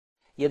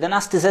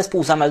11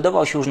 zespół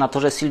zameldował się już na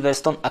torze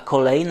Silverstone, a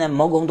kolejne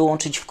mogą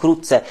dołączyć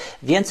wkrótce.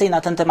 Więcej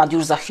na ten temat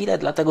już za chwilę,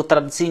 dlatego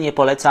tradycyjnie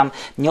polecam,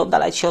 nie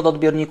oddalajcie się od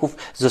odbiorników,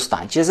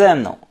 zostańcie ze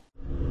mną.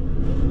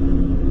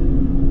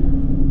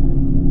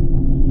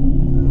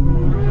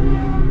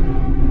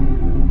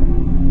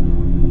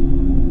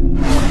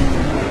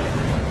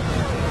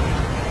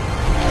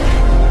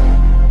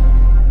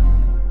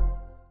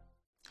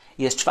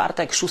 Jest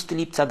czwartek, 6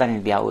 lipca,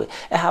 Daniel Biały.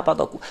 Echa,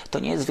 padoku. To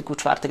nie jest zwykły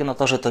czwartek na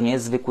torze, to nie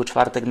jest zwykły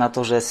czwartek na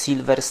torze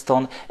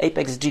Silverstone.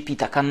 Apex GP,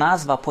 taka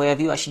nazwa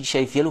pojawiła się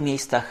dzisiaj w wielu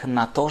miejscach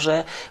na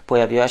torze.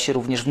 Pojawiła się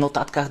również w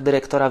notatkach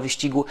dyrektora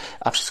wyścigu,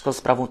 a wszystko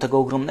sprawą tego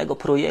ogromnego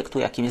projektu,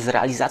 jakim jest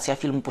realizacja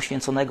filmu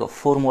poświęconego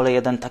Formule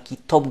 1, taki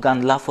Top Gun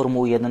dla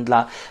Formuły 1,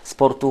 dla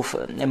sportów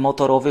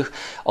motorowych.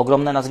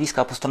 Ogromne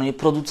nazwiska po stronie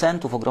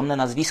producentów, ogromne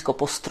nazwisko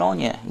po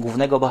stronie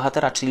głównego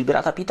bohatera, czyli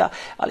Brada Pitta,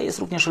 ale jest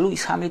również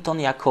Lewis Hamilton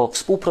jako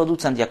współproducent,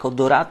 jako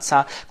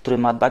doradca, który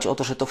ma dbać o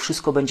to, że to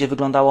wszystko będzie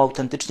wyglądało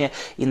autentycznie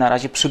i na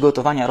razie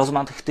przygotowania,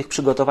 rozmach tych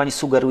przygotowań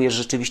sugeruje, że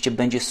rzeczywiście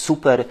będzie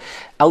super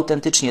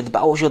autentycznie.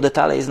 Dbałość o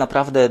detale jest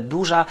naprawdę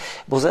duża,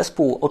 bo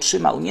zespół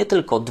otrzymał nie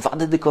tylko 2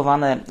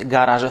 dedykowane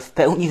garaże w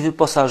pełni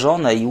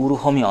wyposażone i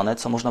uruchomione,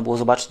 co można było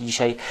zobaczyć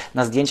dzisiaj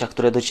na zdjęciach,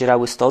 które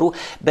docierały z toru.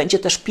 Będzie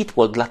też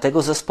pitwall dla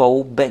tego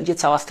zespołu, będzie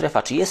cała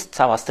strefa, czy jest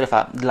cała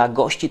strefa dla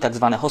gości, tak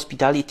zwane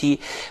hospitality.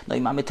 No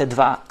i mamy te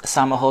 2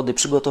 samochody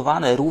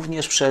przygotowane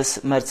również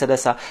przez Mercedesa,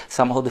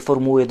 samochody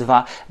Formuły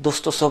 2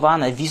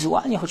 dostosowane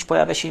wizualnie, choć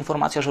pojawia się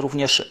informacja, że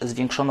również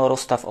zwiększono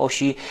rozstaw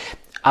osi,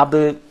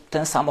 aby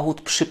ten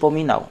samochód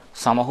przypominał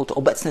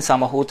obecny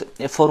samochód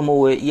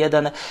Formuły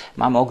 1.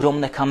 Mamy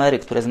ogromne kamery,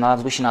 które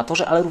znalazły się na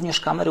torze, ale również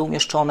kamery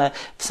umieszczone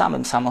w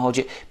samym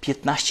samochodzie.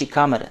 15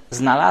 kamer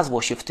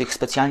znalazło się w tych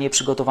specjalnie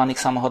przygotowanych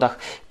samochodach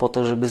po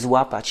to, żeby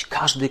złapać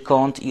każdy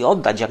kąt i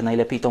oddać jak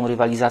najlepiej tą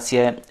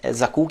rywalizację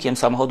za kółkiem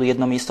samochodu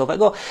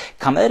jednomiejscowego.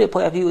 Kamery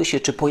pojawiły się,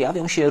 czy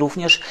pojawią się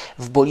również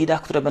w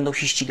bolidach, które będą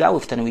się ścigały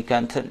w ten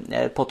weekend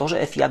po to,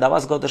 że FIA dała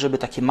zgodę, żeby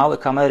takie małe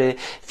kamery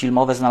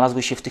filmowe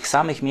znalazły się w tych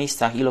samych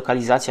miejscach i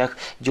lokalizacjach,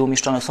 gdzie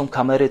umieszczone są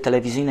kamery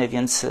telewizyjne,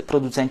 więc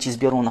producenci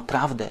zbiorą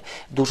naprawdę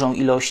dużą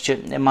ilość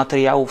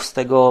materiałów z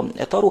tego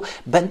toru.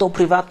 Będą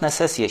prywatne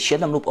sesje,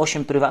 7 lub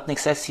 8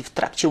 prywatnych sesji w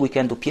trakcie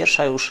weekendu.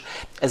 Pierwsza już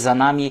za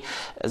nami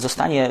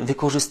zostanie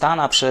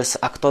wykorzystana przez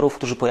aktorów,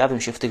 którzy pojawią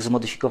się w tych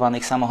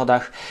zmodyfikowanych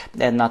samochodach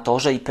na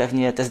torze i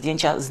pewnie te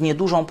zdjęcia z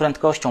niedużą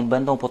prędkością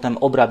będą potem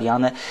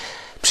obrabiane,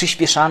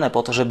 przyspieszane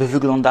po to, żeby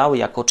wyglądały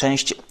jako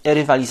część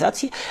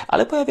rywalizacji,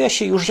 ale pojawiła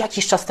się już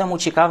jakiś czas temu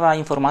ciekawa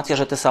informacja,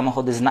 że te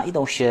samochody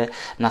znajdą się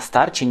na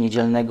starcie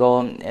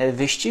niedzielnego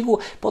wyścigu.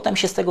 Potem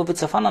się z tego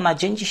wycofano. Na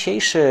dzień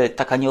dzisiejszy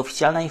taka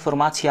nieoficjalna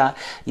informacja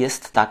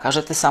jest taka,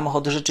 że te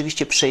samochody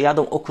rzeczywiście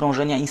przejadą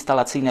okrążenia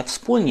instalacyjne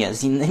wspólnie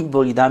z innymi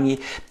bolidami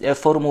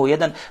Formuły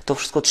 1. To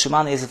wszystko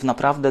trzymane jest w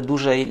naprawdę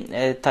dużej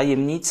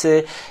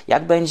tajemnicy.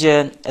 Jak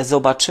będzie,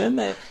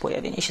 zobaczymy.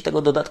 Pojawienie się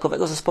tego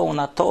dodatkowego zespołu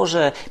na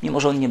torze, mimo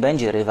że on nie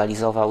będzie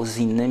rywalizował z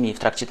innymi w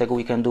trakcie tego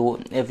weekendu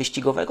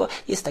wyścigowego,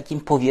 jest takim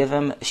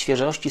powiewem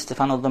świeżości.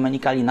 Stefano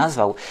Domenicali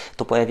nazwał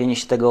to pojawienie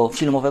się tego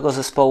filmowego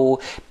zespołu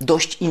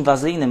dość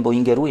inwazyjnym, bo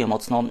ingeruje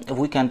mocno w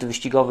weekend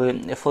wyścigowy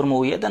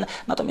Formuły 1.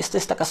 Natomiast to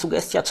jest taka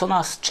sugestia, co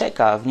nas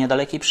czeka w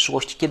niedalekiej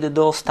przyszłości, kiedy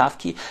do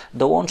stawki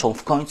dołączą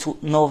w końcu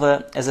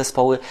nowe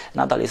zespoły.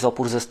 Nadal jest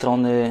opór ze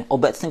strony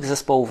obecnych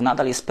zespołów,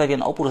 nadal jest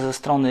pewien opór ze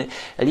strony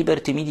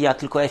Liberty Media,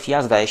 tylko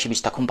FIA zdaje się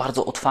być taką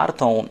bardzo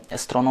otwartą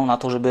stroną na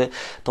to, żeby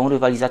tą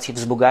rywalizację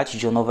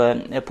wzbogacić o nowe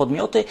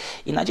podmioty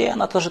i nadzieja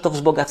na to, że to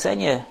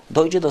wzbogacenie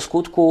dojdzie do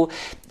skutku,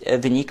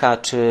 wynika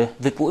czy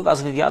wypływa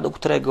z wywiadu,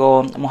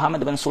 którego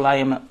Mohammed Ben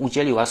Sulayem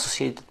udzielił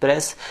Associated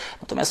Press.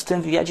 Natomiast w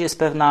tym wywiadzie jest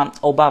pewna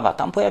obawa.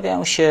 Tam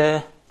pojawiają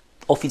się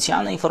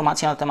oficjalne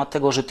informacje na temat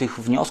tego, że tych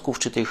wniosków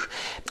czy tych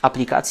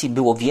aplikacji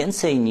było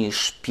więcej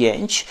niż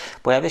 5.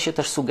 Pojawia się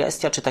też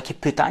sugestia, czy takie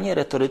pytanie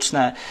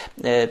retoryczne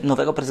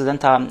nowego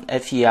prezydenta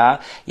FIA,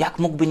 jak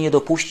mógłby nie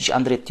dopuścić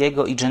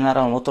Andrettiego i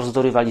General Motors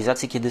do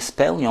rywalizacji, kiedy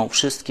spełnią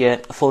wszystkie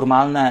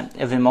formalne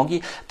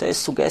wymogi. To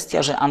jest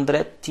sugestia, że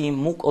Andretti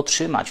mógł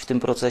otrzymać w tym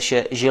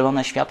procesie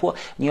zielone światło.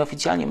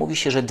 Nieoficjalnie mówi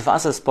się, że 2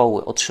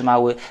 zespoły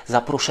otrzymały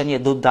zaproszenie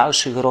do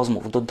dalszych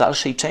rozmów, do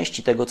dalszej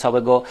części tego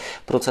całego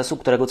procesu,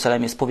 którego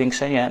celem jest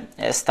powiększenie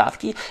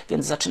stawki,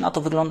 więc zaczyna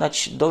to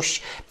wyglądać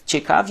dość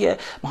ciekawie.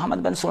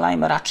 Mohammed Ben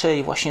Sulayem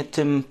raczej właśnie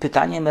tym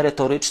pytaniem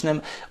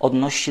retorycznym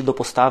odnosi się do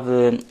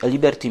postawy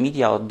Liberty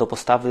Media, do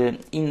postawy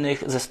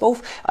innych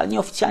zespołów, ale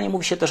nieoficjalnie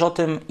mówi się też o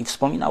tym i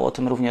wspominał o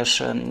tym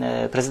również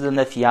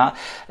prezydent FIA,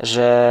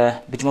 że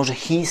być może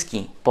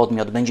chiński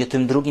podmiot będzie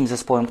tym drugim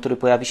zespołem, który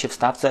pojawi się w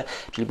stawce,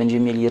 czyli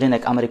będziemy mieli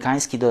rynek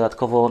amerykański,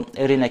 dodatkowo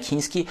rynek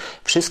chiński.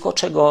 Wszystko,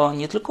 czego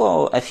nie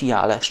tylko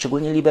FIA, ale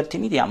szczególnie Liberty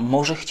Media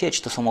może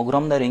chcieć. To są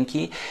ogromne rynki.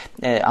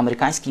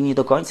 Amerykański nie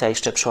do końca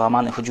jeszcze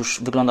przełamany, choć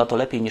już wygląda to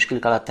lepiej niż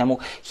kilka lat temu.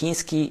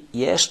 Chiński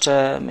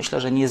jeszcze,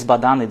 myślę, że nie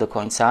zbadany do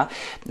końca.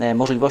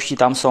 Możliwości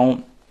tam są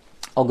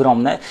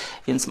ogromne,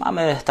 więc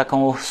mamy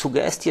taką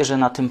sugestię, że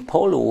na tym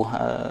polu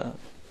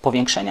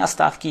powiększenia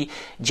stawki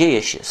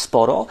dzieje się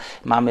sporo.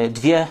 Mamy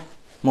 2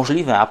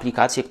 możliwe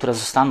aplikacje, które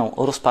zostaną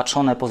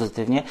rozpatrzone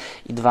pozytywnie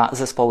i 2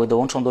 zespoły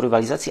dołączą do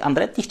rywalizacji.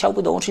 Andretti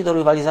chciałby dołączyć do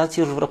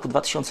rywalizacji już w roku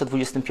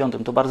 2025.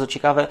 To bardzo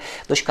ciekawe,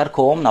 dość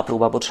karkołomna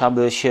próba, bo trzeba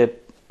by się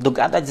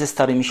dogadać ze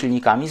starymi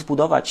silnikami,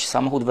 zbudować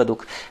samochód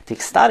według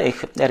tych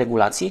starych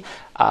regulacji,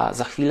 a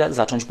za chwilę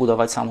zacząć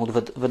budować samochód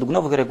według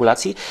nowych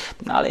regulacji.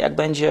 No ale jak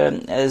będzie,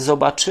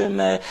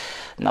 zobaczymy.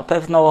 Na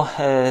pewno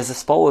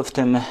zespoły w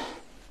tym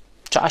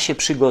czasie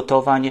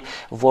przygotowań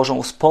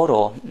włożą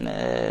sporo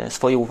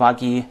swojej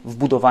uwagi w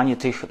budowanie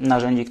tych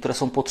narzędzi, które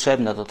są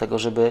potrzebne do tego,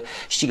 żeby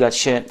ścigać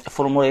się w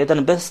Formule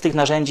 1. Bez tych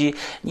narzędzi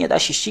nie da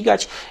się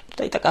ścigać.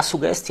 Tutaj taka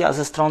sugestia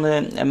ze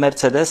strony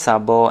Mercedesa,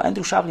 bo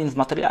Andrew Shavlin w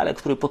materiale,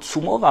 który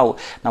podsumował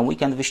na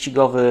weekend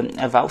wyścigowy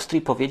w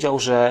Austrii, powiedział,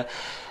 że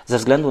ze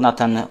względu na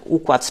ten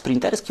układ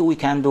sprinterski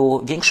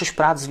weekendu, większość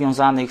prac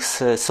związanych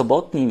z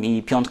sobotnim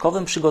i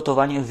piątkowym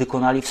przygotowaniem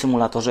wykonali w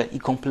symulatorze i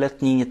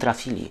kompletnie nie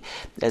trafili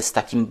z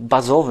takim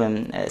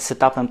bazowym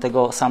setupem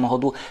tego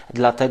samochodu,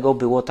 dlatego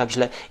było tak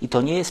źle. I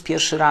to nie jest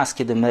pierwszy raz,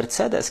 kiedy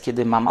Mercedes,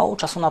 kiedy ma mało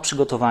czasu na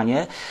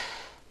przygotowanie,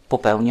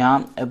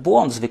 popełnia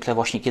błąd. Zwykle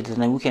właśnie, kiedy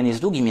ten weekend jest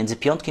długi, między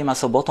piątkiem a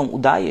sobotą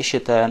udaje się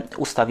te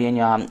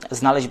ustawienia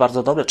znaleźć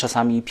bardzo dobre.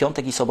 Czasami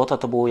piątek i sobota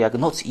to było jak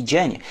noc i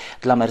dzień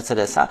dla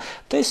Mercedesa.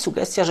 To jest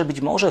sugestia, że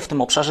być może w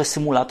tym obszarze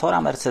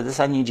symulatora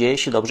Mercedesa nie dzieje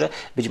się dobrze.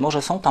 Być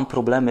może są tam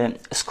problemy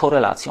z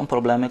korelacją,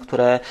 problemy,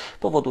 które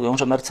powodują,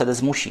 że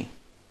Mercedes musi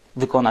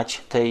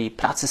wykonać tej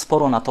pracy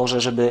sporo na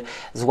torze, żeby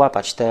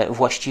złapać te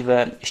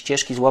właściwe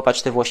ścieżki,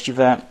 złapać te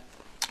właściwe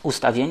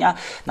ustawienia.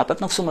 Na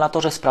pewno w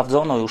symulatorze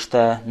sprawdzono już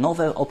te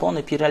nowe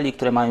opony Pirelli,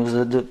 które mają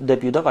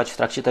debiutować w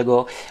trakcie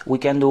tego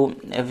weekendu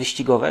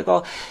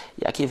wyścigowego.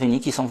 Jakie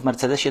wyniki są w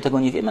Mercedesie, tego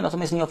nie wiemy,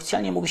 natomiast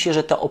nieoficjalnie mówi się,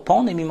 że te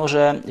opony, mimo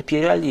że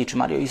Pirelli czy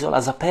Mario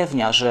Isola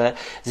zapewnia, że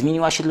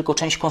zmieniła się tylko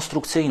część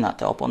konstrukcyjna,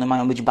 te opony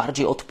mają być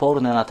bardziej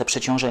odporne na te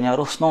przeciążenia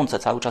rosnące,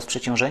 cały czas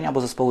przeciążenia,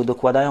 bo zespoły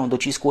dokładają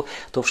docisku,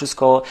 to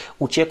wszystko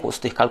uciekło z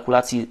tych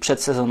kalkulacji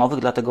przedsezonowych,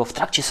 dlatego w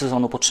trakcie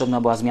sezonu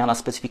potrzebna była zmiana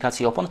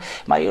specyfikacji opon.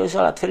 Mario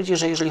Isola twierdzi,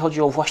 że jeżeli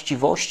chodzi o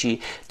właściwości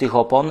tych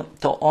opon,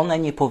 to one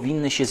nie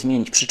powinny się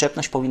zmienić.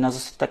 Przyczepność powinna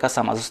zostać taka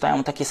sama.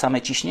 Zostają takie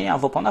same ciśnienia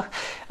w oponach,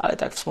 ale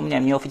tak jak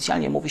wspomniałem,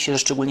 nieoficjalnie mówi się, że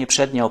szczególnie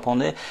przednie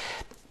opony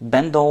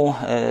będą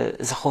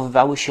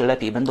zachowywały się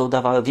lepiej, będą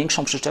dawały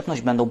większą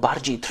przyczepność, będą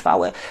bardziej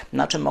trwałe,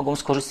 na czym mogą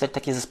skorzystać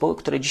takie zespoły,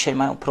 które dzisiaj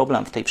mają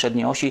problem w tej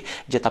przedniej osi,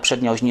 gdzie ta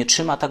przednia oś nie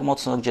trzyma tak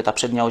mocno, gdzie ta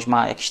przednia oś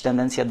ma jakieś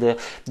tendencje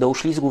do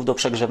uślizgów, do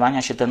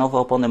przegrzewania się. Te nowe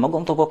opony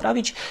mogą to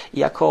poprawić.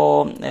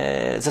 Jako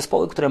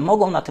zespoły, które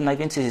mogą na tym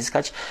najwięcej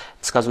zyskać,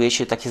 wskazuje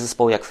się takie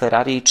zespoły jak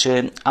Ferrari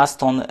czy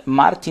Aston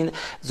Martin.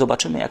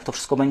 Zobaczymy, jak to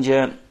wszystko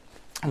będzie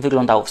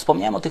wyglądało.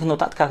 Wspomniałem o tych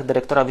notatkach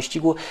dyrektora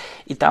wyścigu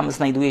i tam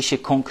znajduje się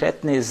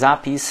konkretny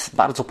zapis,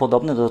 bardzo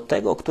podobny do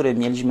tego, który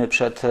mieliśmy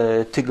przed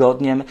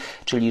tygodniem,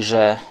 czyli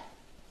że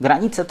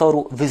granice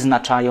toru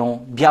wyznaczają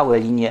białe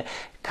linie.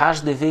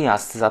 Każdy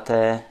wyjazd za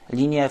te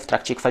linie w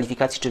trakcie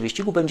kwalifikacji czy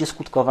wyścigu będzie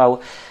skutkował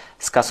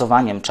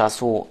skasowaniem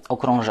czasu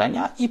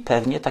okrążenia i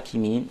pewnie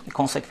takimi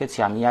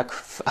konsekwencjami jak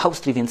w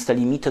Austrii, więc te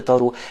limity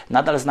toru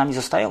nadal z nami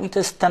zostają i to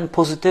jest ten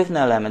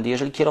pozytywny element,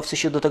 jeżeli kierowcy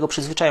się do tego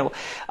przyzwyczają,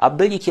 a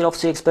byli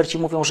kierowcy i eksperci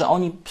mówią, że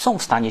oni są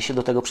w stanie się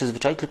do tego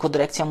przyzwyczaić, tylko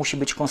dyrekcja musi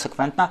być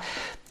konsekwentna,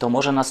 to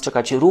może nas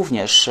czekać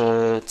również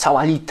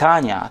cała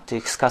litania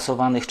tych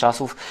skasowanych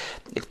czasów,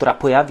 która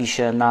pojawi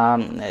się na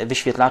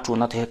wyświetlaczu,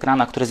 na tych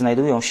ekranach, które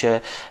znajdują się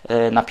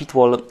na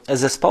pitwall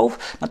zespołów.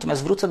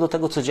 Natomiast wrócę do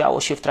tego, co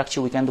działo się w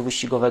trakcie weekendu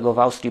wyścigowego w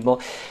Austrii, bo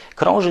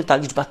krąży ta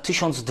liczba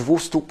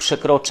 1200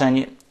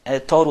 przekroczeń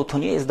toru. To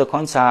nie jest do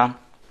końca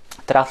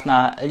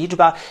trafna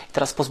liczba.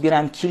 Teraz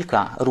pozbierałem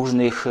kilka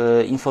różnych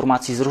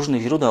informacji z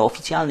różnych źródeł,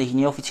 oficjalnych i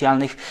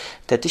nieoficjalnych.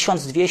 Te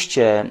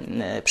 1200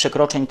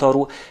 przekroczeń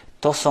toru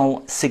to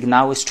są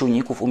sygnały z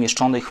czujników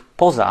umieszczonych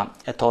poza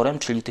torem,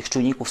 czyli tych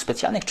czujników,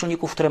 specjalnych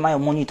czujników, które mają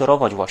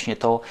monitorować właśnie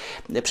to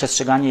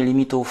przestrzeganie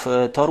limitów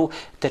toru.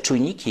 Te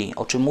czujniki,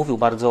 o czym mówił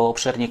bardzo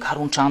obszernie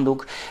Karun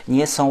Chanduk,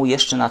 nie są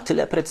jeszcze na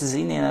tyle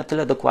precyzyjne, na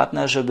tyle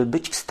dokładne, żeby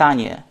być w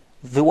stanie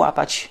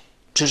wyłapać,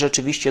 czy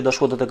rzeczywiście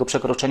doszło do tego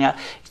przekroczenia.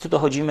 I tu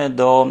dochodzimy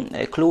do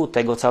clou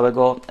tego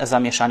całego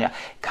zamieszania.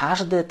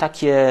 Każde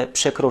takie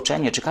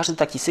przekroczenie, czy każdy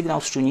taki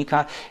sygnał z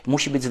czujnika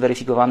musi być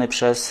zweryfikowany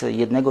przez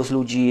jednego z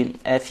ludzi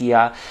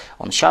FIA.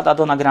 On siada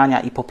do nagrania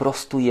i po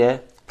prostu je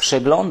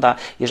przegląda.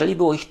 Jeżeli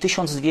było ich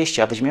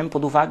 1200, a weźmiemy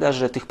pod uwagę,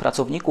 że tych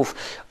pracowników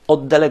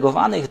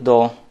oddelegowanych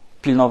do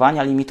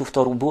pilnowania limitów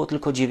toru było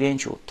tylko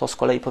 9, to z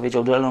kolei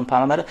powiedział Jalen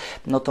Palmer,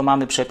 no to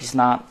mamy przepis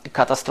na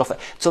katastrofę.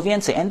 Co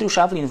więcej, Andrew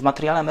Shavlin w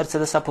materiale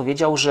Mercedesa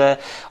powiedział, że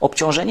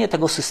obciążenie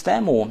tego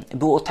systemu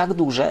było tak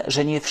duże,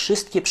 że nie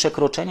wszystkie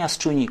przekroczenia z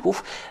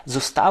czujników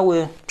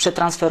zostały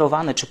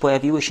przetransferowane, czy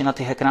pojawiły się na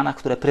tych ekranach,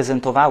 które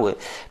prezentowały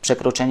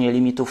przekroczenie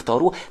limitów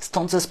toru,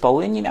 stąd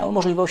zespoły nie miały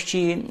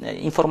możliwości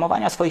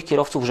informowania swoich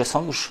kierowców, że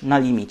są już na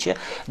limicie.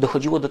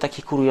 Dochodziło do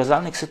takich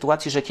kuriozalnych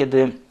sytuacji, że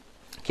kiedy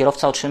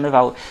kierowca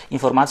otrzymywał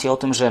informację o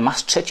tym, że ma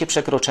trzecie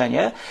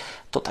przekroczenie,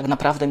 to tak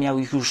naprawdę miał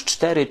ich już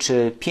 4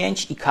 czy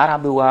 5 i kara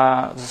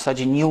była w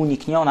zasadzie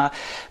nieunikniona.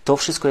 To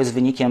wszystko jest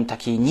wynikiem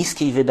takiej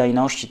niskiej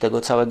wydajności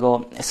tego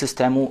całego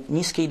systemu,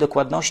 niskiej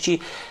dokładności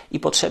i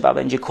potrzeba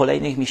będzie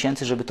kolejnych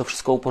miesięcy, żeby to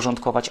wszystko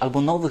uporządkować,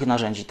 albo nowych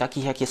narzędzi,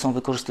 takich jakie są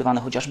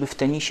wykorzystywane chociażby w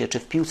tenisie czy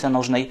w piłce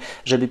nożnej,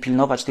 żeby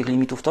pilnować tych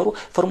limitów toru.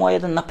 Formuła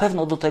 1 na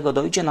pewno do tego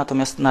dojdzie,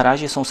 natomiast na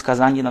razie są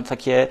skazani na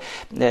takie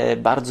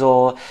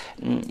bardzo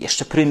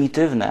jeszcze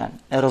prymitywne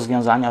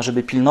rozwiązania,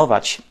 żeby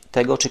pilnować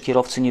tego, czy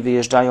kierowcy nie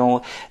wyjeżdżają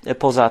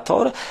poza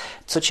tor.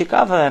 Co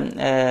ciekawe,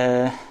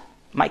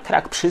 Mike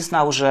Krack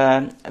przyznał,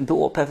 że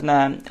było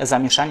pewne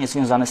zamieszanie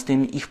związane z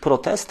tym ich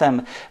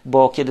protestem,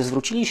 bo kiedy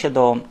zwrócili się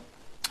do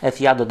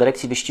FIA, do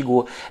dyrekcji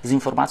wyścigu z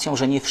informacją,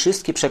 że nie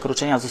wszystkie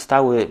przekroczenia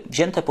zostały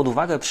wzięte pod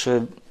uwagę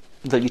przy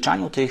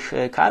wyliczaniu tych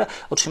kar,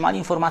 otrzymali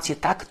informację,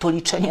 tak, to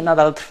liczenie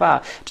nadal trwa,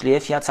 czyli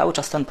FIA cały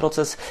czas ten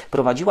proces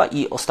prowadziła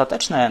i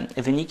ostateczne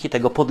wyniki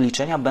tego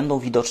podliczenia będą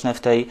widoczne w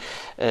tej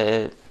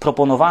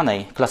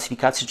proponowanej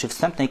klasyfikacji, czy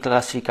wstępnej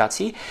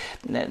klasyfikacji.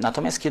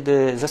 Natomiast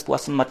kiedy zespół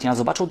Aston Martina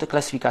zobaczył te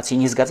klasyfikacje,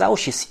 nie zgadzało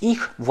się z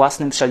ich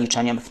własnym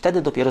przeliczeniem,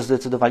 wtedy dopiero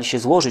zdecydowali się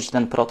złożyć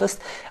ten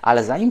protest,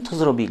 ale zanim to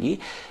zrobili,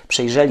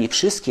 przejrzeli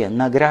wszystkie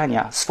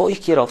nagrania swoich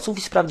kierowców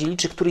i sprawdzili,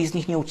 czy któryś z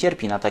nich nie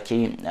ucierpi na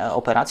takiej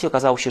operacji.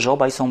 Okazało się, że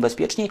obaj są bezpieczni.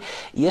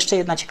 I jeszcze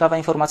jedna ciekawa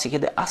informacja,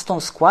 kiedy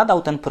Aston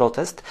składał ten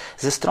protest,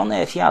 ze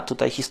strony FIA,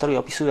 tutaj historię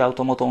opisuje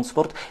Automoto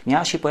Sport,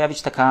 miała się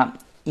pojawić taka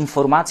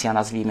informacja,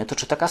 nazwijmy to,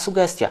 czy taka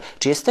sugestia,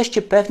 czy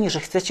jesteście pewni, że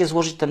chcecie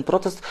złożyć ten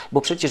protest,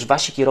 bo przecież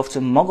wasi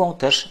kierowcy mogą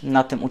też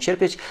na tym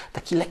ucierpieć.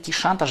 Taki lekki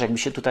szantaż jakby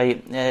się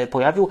tutaj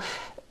pojawił.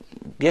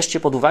 Bierzcie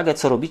pod uwagę,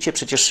 co robicie,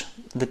 przecież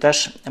wy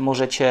też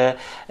możecie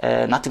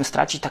na tym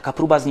stracić. Taka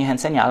próba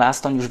zniechęcenia, ale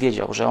Aston już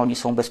wiedział, że oni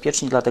są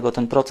bezpieczni, dlatego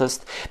ten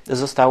protest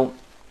został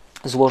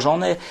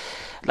złożony.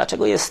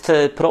 Dlaczego jest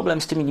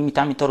problem z tymi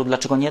limitami toru?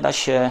 Dlaczego nie da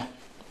się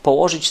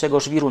położyć tego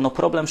żwiru? No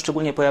problem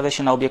szczególnie pojawia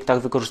się na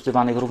obiektach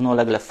wykorzystywanych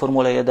równolegle w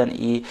Formule 1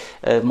 i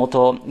w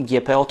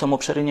MotoGP. O tym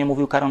obszernie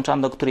mówił Karol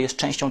Czando, który jest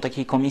częścią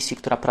takiej komisji,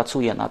 która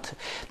pracuje nad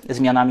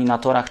zmianami na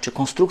torach, czy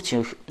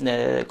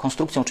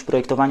konstrukcją, czy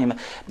projektowaniem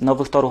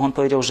nowych torów. On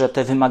powiedział, że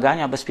te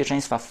wymagania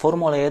bezpieczeństwa w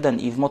Formule 1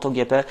 i w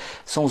MotoGP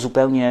są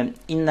zupełnie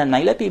inne.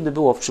 Najlepiej by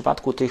było w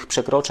przypadku tych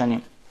przekroczeń,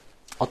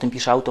 o tym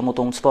pisze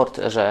Automoto Sport,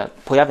 że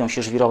pojawią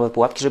się żwirowe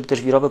pułapki, żeby te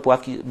żwirowe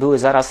pułapki były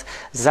zaraz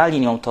za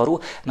linią toru.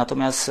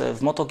 Natomiast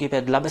w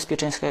MotoGP dla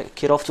bezpieczeństwa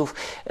kierowców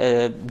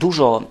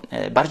dużo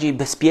bardziej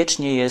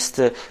bezpiecznie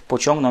jest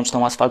pociągnąć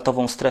tą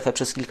asfaltową strefę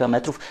przez kilka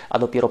metrów, a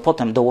dopiero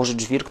potem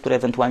dołożyć żwir, który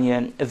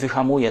ewentualnie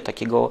wyhamuje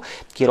takiego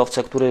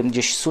kierowcę, który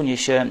gdzieś sunie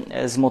się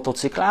z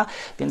motocykla.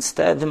 Więc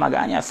te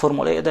wymagania w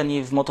Formule 1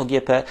 i w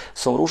MotoGP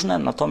są różne.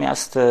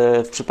 Natomiast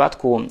w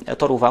przypadku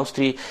toru w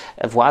Austrii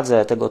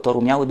władze tego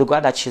toru miały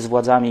dogadać się z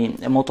władzami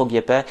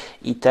MotoGP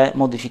i te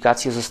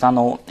modyfikacje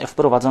zostaną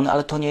wprowadzone,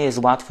 ale to nie jest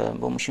łatwe,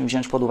 bo musimy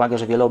wziąć pod uwagę,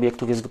 że wiele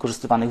obiektów jest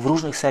wykorzystywanych w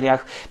różnych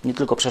seriach, nie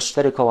tylko przez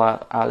 4 koła,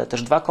 ale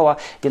też 2 koła,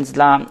 więc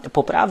dla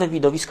poprawy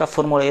widowiska w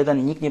Formule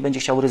 1 nikt nie będzie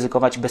chciał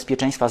ryzykować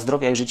bezpieczeństwa,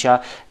 zdrowia i życia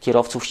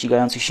kierowców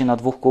ścigających się na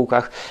 2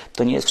 kółkach.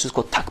 To nie jest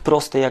wszystko tak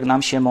proste, jak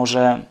nam się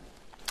może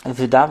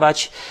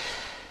wydawać.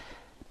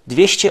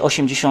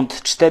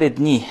 284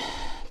 dni.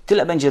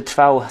 Tyle będzie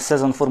trwał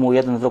sezon Formuły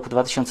 1 w roku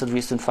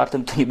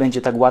 2024. To nie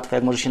będzie tak łatwe,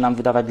 jak może się nam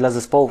wydawać dla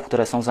zespołów,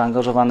 które są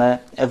zaangażowane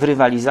w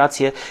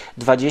rywalizację.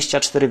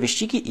 24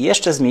 wyścigi i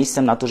jeszcze z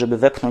miejscem na to, żeby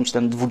wepchnąć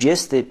ten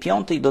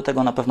 25. I do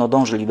tego na pewno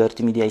dąży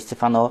Liberty Media i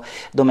Stefano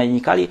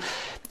Domenicali.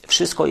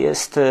 Wszystko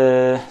jest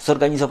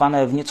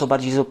zorganizowane w nieco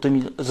bardziej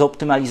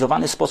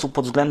zoptymalizowany sposób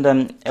pod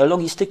względem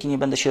logistyki. Nie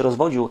będę się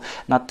rozwodził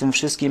nad tym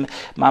wszystkim.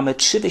 Mamy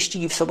 3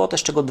 wyścigi w sobotę,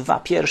 z czego 2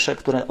 pierwsze,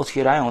 które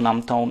otwierają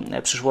nam tą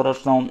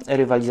przyszłoroczną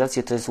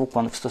rywalizację. To jest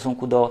ukłon w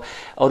stosunku do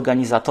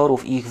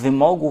organizatorów i ich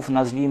wymogów,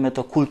 nazwijmy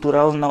to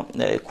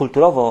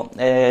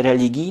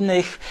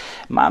kulturowo-religijnych.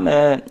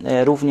 Mamy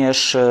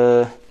również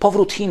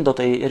powrót Chin do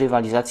tej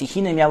rywalizacji.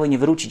 Chiny miały nie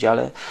wrócić,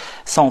 ale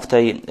są w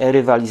tej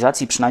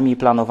rywalizacji, przynajmniej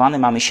planowane.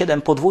 Mamy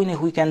 7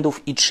 podwójnych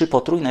weekendów i 3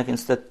 potrójne,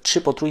 więc te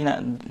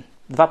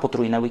 2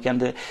 potrójne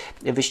weekendy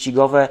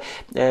wyścigowe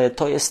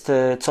to jest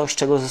coś,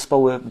 czego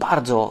zespoły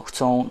bardzo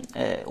chcą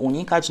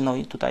unikać. No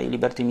i tutaj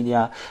Liberty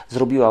Media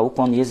zrobiła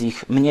ukłon, jest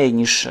ich mniej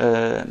niż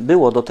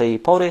było do tej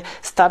pory.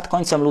 Start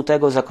końcem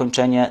lutego,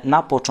 zakończenie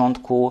na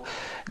początku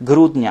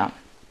grudnia.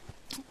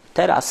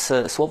 Teraz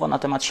słowo na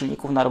temat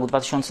silników na rok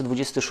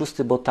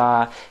 2026, bo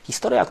ta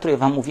historia, o której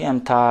Wam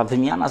mówiłem, ta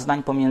wymiana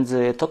zdań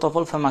pomiędzy Toto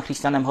Wolffem a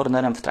Christianem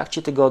Hornerem w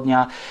trakcie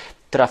tygodnia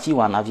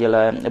trafiła na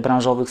wiele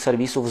branżowych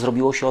serwisów,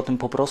 zrobiło się o tym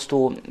po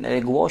prostu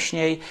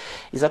głośniej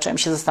i zacząłem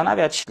się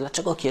zastanawiać,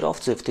 dlaczego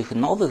kierowcy w tych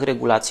nowych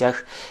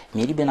regulacjach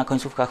mieliby na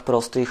końcówkach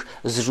prostych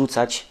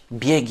zrzucać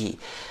biegi.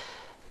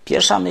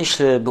 Pierwsza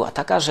myśl była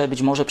taka, że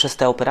być może przez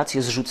te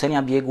operacje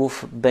zrzucenia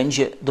biegów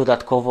będzie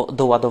dodatkowo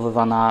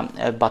doładowywana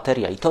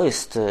bateria i to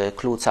jest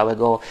clue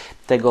całego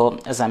tego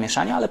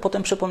zamieszania, ale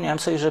potem przypomniałem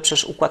sobie, że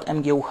przecież układ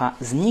MGUH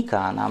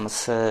znika nam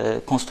z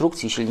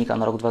konstrukcji silnika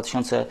na rok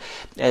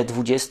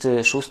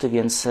 2026,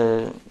 więc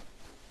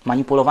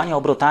Manipulowanie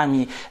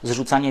obrotami,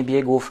 zrzucanie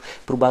biegów,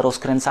 próba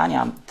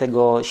rozkręcania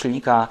tego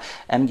silnika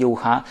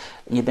MGUH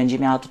nie będzie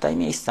miała tutaj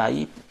miejsca.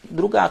 I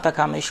druga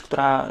taka myśl,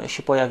 która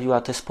się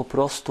pojawiła, to jest po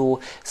prostu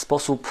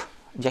sposób,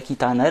 w jaki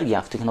ta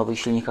energia w tych nowych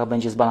silnikach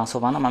będzie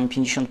zbalansowana. Mamy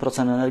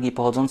 50% energii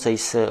pochodzącej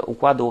z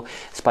układu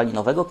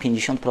spalinowego,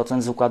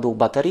 50% z układu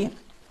baterii.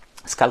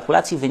 Z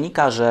kalkulacji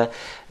wynika, że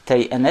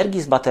tej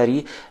energii z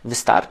baterii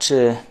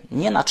wystarczy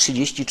nie na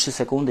 33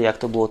 sekundy, jak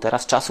to było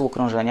teraz, czasu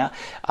okrążenia,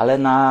 ale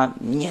na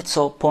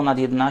nieco ponad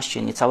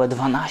 11, niecałe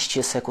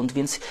 12 sekund,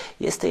 więc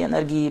jest tej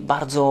energii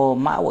bardzo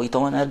mało i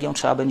tą energią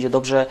trzeba będzie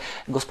dobrze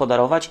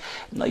gospodarować.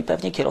 No i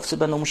pewnie kierowcy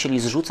będą musieli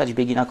zrzucać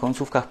biegi na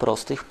końcówkach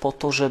prostych po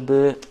to,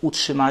 żeby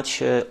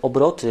utrzymać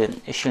obroty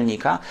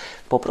silnika.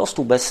 Po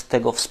prostu bez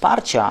tego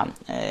wsparcia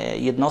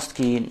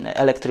jednostki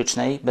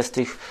elektrycznej, bez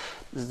tych,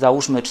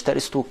 załóżmy,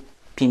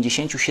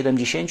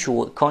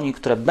 450-70 koni,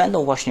 które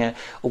będą właśnie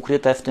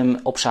ukryte w tym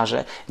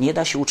obszarze, nie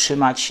da się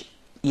utrzymać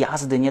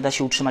jazdy, nie da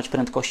się utrzymać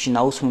prędkości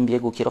na 8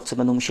 biegu. Kierowcy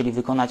będą musieli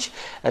wykonać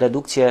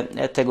redukcję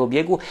tego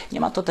biegu. Nie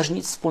ma to też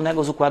nic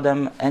wspólnego z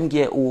układem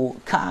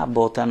MGUK,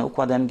 bo ten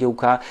układ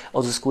MGUK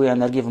odzyskuje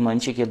energię w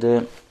momencie,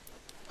 kiedy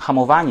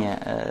hamowanie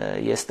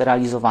jest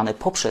realizowane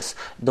poprzez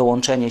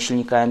dołączenie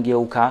silnika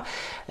MGUK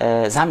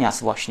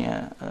zamiast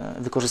właśnie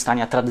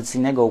wykorzystania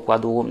tradycyjnego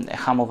układu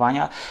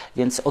hamowania,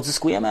 więc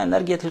odzyskujemy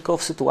energię tylko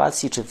w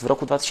sytuacji, czy w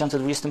roku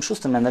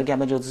 2026 energia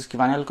będzie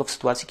odzyskiwana tylko w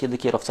sytuacji, kiedy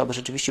kierowca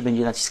rzeczywiście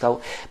będzie naciskał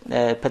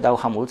pedał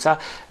hamulca.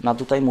 No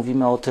tutaj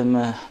mówimy o tym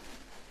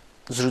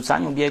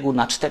zrzucaniu biegu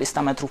na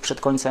 400 metrów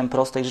przed końcem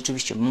prostej.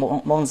 Rzeczywiście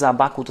Monza,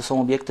 Baku to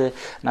są obiekty,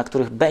 na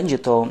których będzie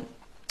to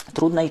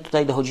trudne i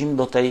tutaj dochodzimy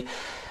do tej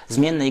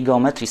zmiennej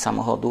geometrii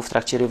samochodu w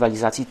trakcie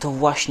rywalizacji. To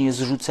właśnie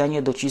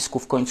zrzucenie docisku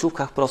w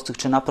końcówkach prostych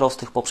czy na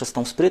prostych poprzez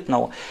tą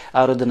sprytną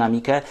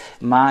aerodynamikę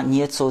ma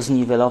nieco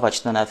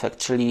zniwelować ten efekt,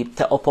 czyli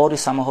te opory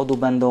samochodu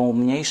będą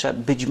mniejsze,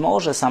 być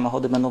może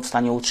samochody będą w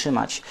stanie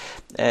utrzymać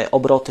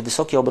obroty,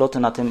 wysokie obroty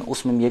na tym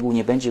 8 biegu,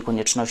 nie będzie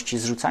konieczności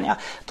zrzucania.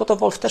 To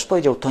Wolf też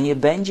powiedział, to nie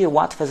będzie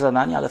łatwe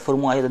zadanie, ale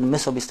Formuła 1, my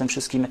sobie z tym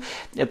wszystkim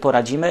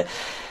poradzimy.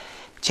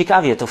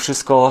 Ciekawie to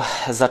wszystko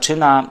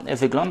zaczyna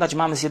wyglądać.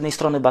 Mamy z jednej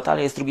strony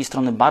batalię, z drugiej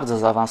strony bardzo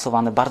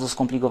zaawansowane, bardzo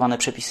skomplikowane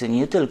przepisy,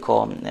 nie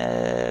tylko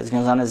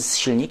związane z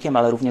silnikiem,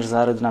 ale również z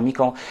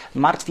aerodynamiką.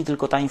 Martwi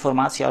tylko ta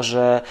informacja,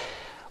 że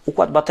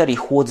układ baterii,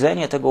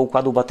 chłodzenie tego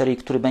układu baterii,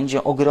 który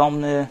będzie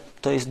ogromny,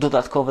 to jest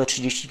dodatkowe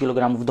 30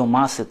 kg do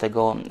masy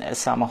tego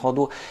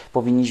samochodu.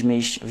 Powinniśmy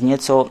iść w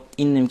nieco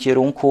innym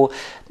kierunku,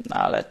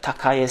 ale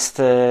taka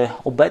jest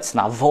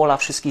obecna wola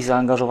wszystkich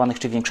zaangażowanych,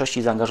 czy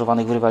większości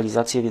zaangażowanych w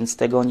rywalizację, więc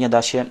tego nie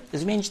da się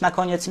zmienić. Na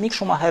koniec Mick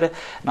Schumacher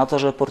na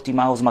torze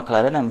Portimao z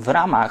McLarenem w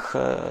ramach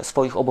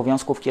swoich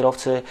obowiązków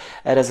kierowcy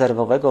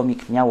rezerwowego.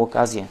 Mick miał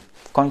okazję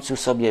w końcu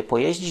sobie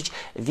pojeździć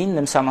w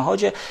innym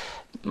samochodzie.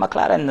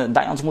 McLaren,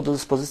 dając mu do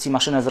dyspozycji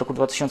maszynę z roku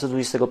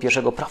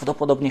 2021,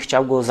 prawdopodobnie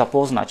chciał go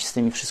zapoznać z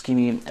tymi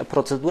wszystkimi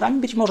procedurami.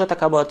 Być może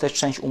taka była też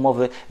część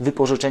umowy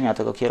wypożyczenia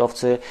tego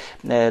kierowcy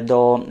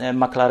do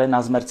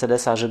McLarena z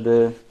Mercedesa,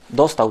 żeby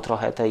dostał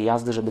trochę tej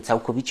jazdy, żeby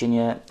całkowicie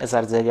nie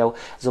zardzewiał.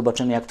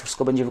 Zobaczymy, jak to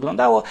wszystko będzie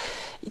wyglądało.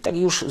 I tak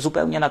już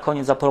zupełnie na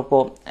koniec, a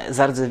propos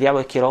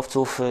zardzewiałych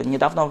kierowców.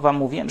 Niedawno Wam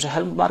mówiłem, że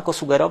Helmut Marko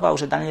sugerował,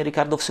 że Daniel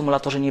Ricciardo w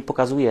symulatorze nie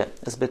pokazuje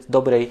zbyt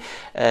dobrej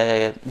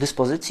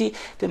dyspozycji.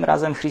 Tym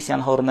razem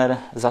Christian Horner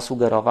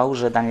zasugerował,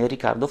 że Daniel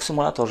Ricciardo w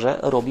symulatorze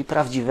robi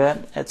prawdziwe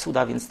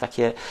cuda, więc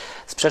takie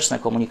sprzeczne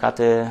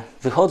komunikaty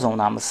wychodzą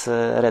nam z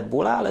Red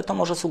Bulla, ale to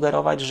może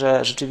sugerować,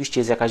 że rzeczywiście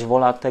jest jakaś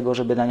wola tego,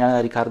 żeby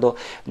Daniela Ricciardo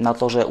na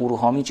torze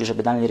uruchomić i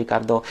żeby Daniel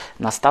Ricciardo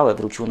na stałe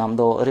wrócił nam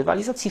do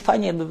rywalizacji.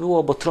 Fajnie by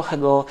było, bo trochę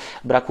go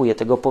brakuje,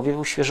 tego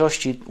powiewu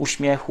świeżości,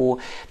 uśmiechu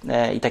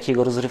i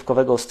takiego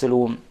rozrywkowego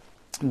stylu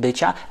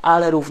bycia,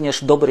 ale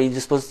również dobrej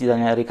dyspozycji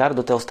Daniela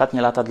Ricciardo. Te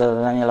ostatnie lata dla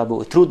Daniela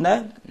były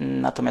trudne,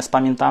 natomiast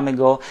pamiętamy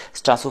go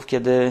z czasów,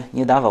 kiedy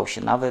nie dawał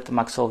się nawet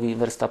Maxowi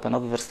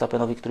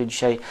Verstappenowi, który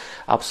dzisiaj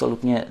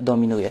absolutnie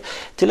dominuje.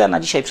 Tyle na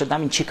dzisiaj przed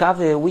nami.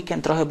 Ciekawy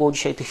weekend, trochę było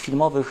dzisiaj tych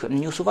filmowych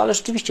newsów, ale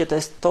rzeczywiście to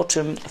jest to,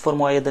 czym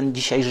Formuła 1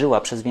 dzisiaj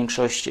żyła przez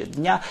większość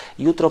dnia.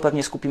 Jutro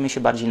pewnie skupimy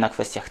się bardziej na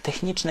kwestiach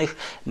technicznych.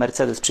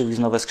 Mercedes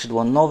przywiózł nowe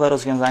skrzydło, nowe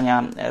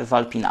rozwiązania w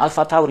Alpine.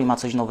 Alfa Tauri ma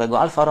coś nowego,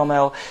 Alfa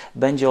Romeo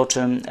będzie o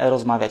czym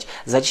rozmawiać.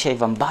 Za dzisiaj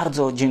Wam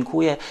bardzo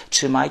dziękuję.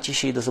 Trzymajcie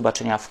się i do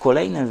zobaczenia w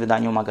kolejnym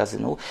wydaniu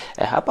magazynu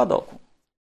Echa Padoku.